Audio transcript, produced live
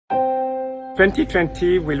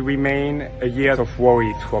2020 will remain a year of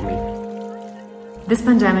worries for me. This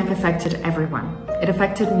pandemic affected everyone. It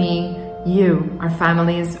affected me, you, our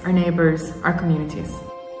families, our neighbors, our communities.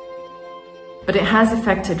 But it has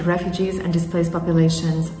affected refugees and displaced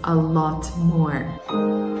populations a lot more.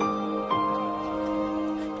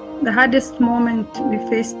 The hardest moment we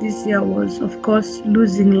faced this year was, of course,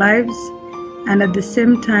 losing lives and at the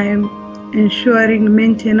same time ensuring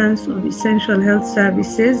maintenance of essential health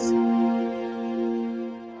services.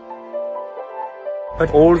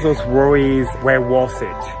 But all those worries were worth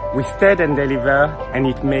it. We stayed and delivered, and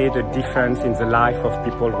it made a difference in the life of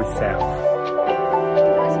people we serve.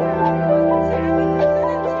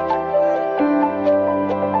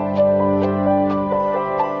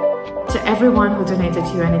 To everyone who donated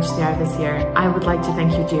to UNHCR this year, I would like to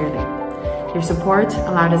thank you dearly. Your support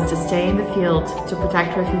allowed us to stay in the field, to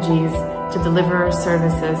protect refugees, to deliver our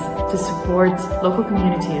services, to support local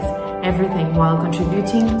communities, everything while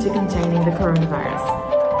contributing to containing the coronavirus.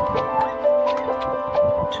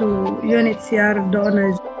 To UNHCR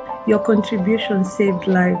donors, your contribution saved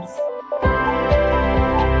lives.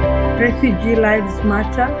 Refugee lives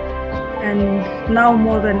matter, and now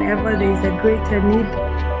more than ever there is a greater need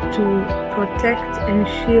to protect and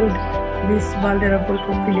shield this vulnerable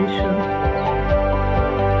population.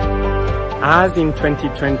 As in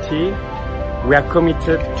 2020, we are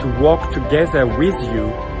committed to work together with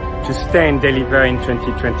you to stay and deliver in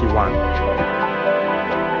 2021.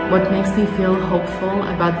 What makes me feel hopeful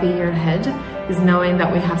about the year ahead is knowing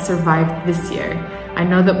that we have survived this year. I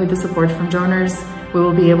know that with the support from donors, we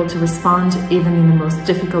will be able to respond even in the most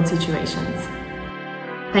difficult situations.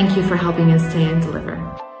 Thank you for helping us stay and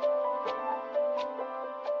deliver.